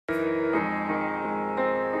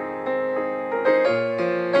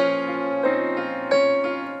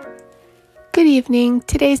evening.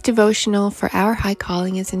 Today's devotional for our high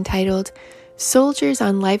calling is entitled, Soldiers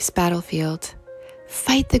on Life's Battlefield.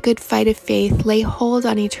 Fight the good fight of faith, lay hold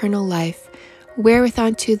on eternal life,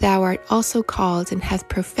 wherewithunto thou art also called and hast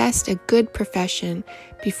professed a good profession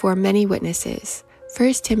before many witnesses.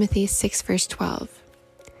 1 Timothy 6 verse 12.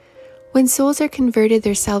 When souls are converted,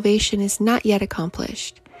 their salvation is not yet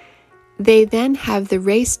accomplished. They then have the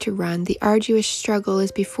race to run. The arduous struggle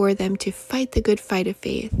is before them to fight the good fight of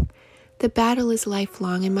faith. The battle is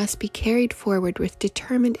lifelong and must be carried forward with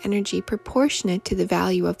determined energy proportionate to the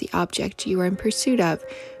value of the object you are in pursuit of,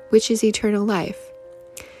 which is eternal life.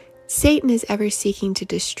 Satan is ever seeking to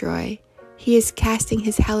destroy. He is casting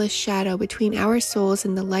his hellish shadow between our souls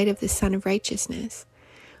and the light of the Sun of Righteousness.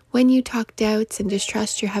 When you talk doubts and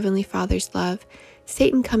distrust your Heavenly Father's love,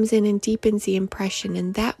 Satan comes in and deepens the impression,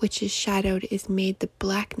 and that which is shadowed is made the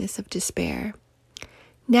blackness of despair.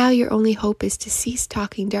 Now your only hope is to cease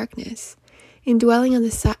talking darkness. In dwelling on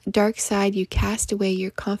the dark side, you cast away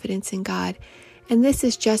your confidence in God, and this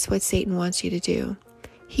is just what Satan wants you to do.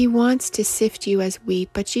 He wants to sift you as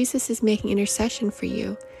wheat, but Jesus is making intercession for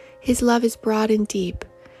you. His love is broad and deep.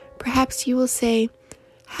 Perhaps you will say,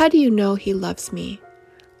 "How do you know he loves me?"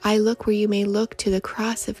 I look where you may look, to the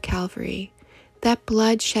cross of Calvary. That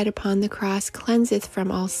blood shed upon the cross cleanseth from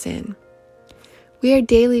all sin. We are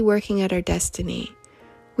daily working at our destiny.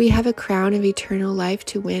 We have a crown of eternal life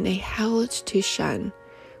to win, a hell to shun.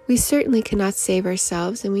 We certainly cannot save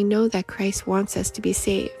ourselves, and we know that Christ wants us to be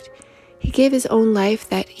saved. He gave his own life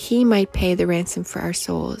that he might pay the ransom for our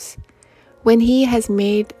souls. When he has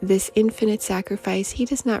made this infinite sacrifice, he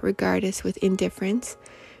does not regard us with indifference.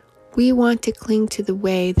 We want to cling to the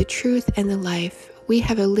way, the truth, and the life. We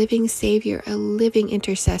have a living Savior, a living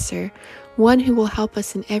intercessor, one who will help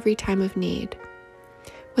us in every time of need.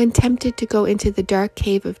 When tempted to go into the dark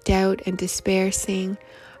cave of doubt and despair, sing,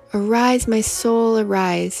 "Arise, my soul,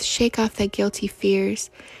 arise, shake off thy guilty fears.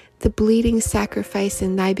 The bleeding sacrifice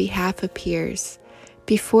in thy behalf appears.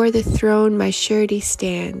 Before the throne my surety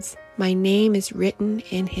stands, my name is written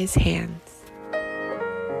in his hands."